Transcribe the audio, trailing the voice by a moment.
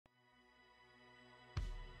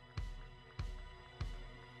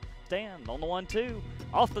stand on the 1-2.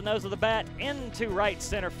 Off the nose of the bat into right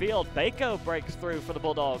center field. Bako breaks through for the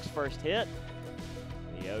Bulldogs' first hit.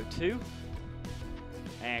 The 0-2.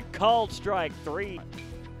 And called strike 3.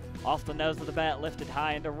 Off the nose of the bat, lifted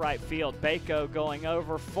high into right field. Bako going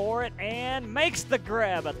over for it and makes the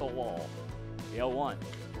grab at the wall. The 0-1.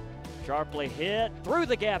 Sharply hit through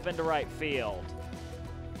the gap into right field.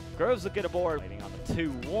 Groves will get aboard. Waiting on the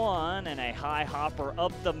 2-1 and a high hopper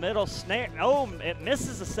up the middle. Snare. Oh, it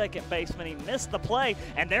misses the second baseman. He missed the play.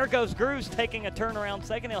 And there goes Groves taking a turnaround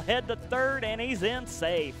second. He'll head to third and he's in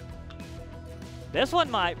safe. This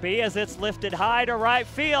one might be as it's lifted high to right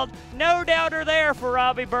field. No doubter there for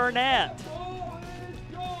Robbie Burnett.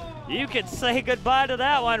 You can say goodbye to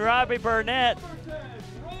that one. Robbie Burnett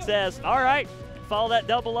says, all right, follow that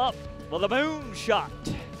double up with a moonshot.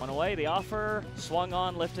 One away, the offer swung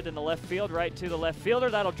on, lifted in the left field, right to the left fielder.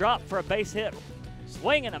 That'll drop for a base hit.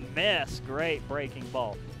 Swing and a miss. Great breaking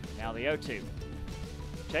ball. Now the 0-2.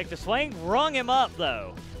 Take the swing, rung him up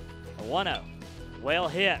though. A 1-0. Well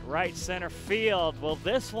hit, right center field. Will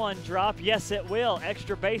this one drop? Yes, it will.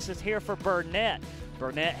 Extra bases here for Burnett.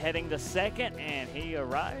 Burnett heading to second, and he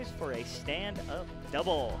arrives for a stand-up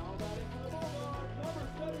double.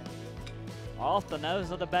 Off the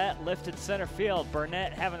nose of the bat, lifted center field.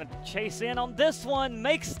 Burnett having to chase in on this one.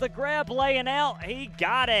 Makes the grab, laying out. He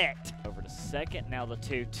got it. Over to second, now the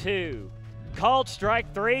 2-2. Called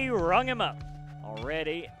strike 3, rung him up.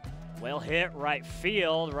 Already, well hit right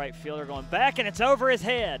field. Right fielder going back, and it's over his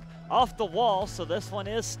head. Off the wall, so this one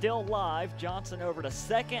is still live. Johnson over to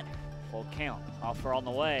second. Full count. Offer on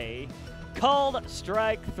the way. Called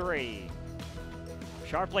strike 3.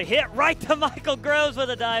 Sharply hit right to Michael Groves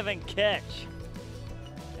with a diving catch.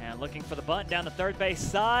 And looking for the bunt down the third base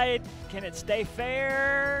side. Can it stay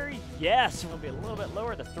fair? Yes, it'll be a little bit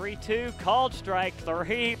lower. The 3-2, called strike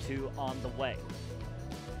 3. 2 on the way.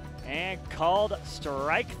 And called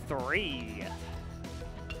strike 3.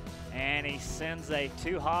 And he sends a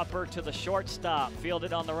 2-hopper to the shortstop.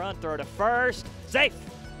 Fielded on the run, throw to first. Safe.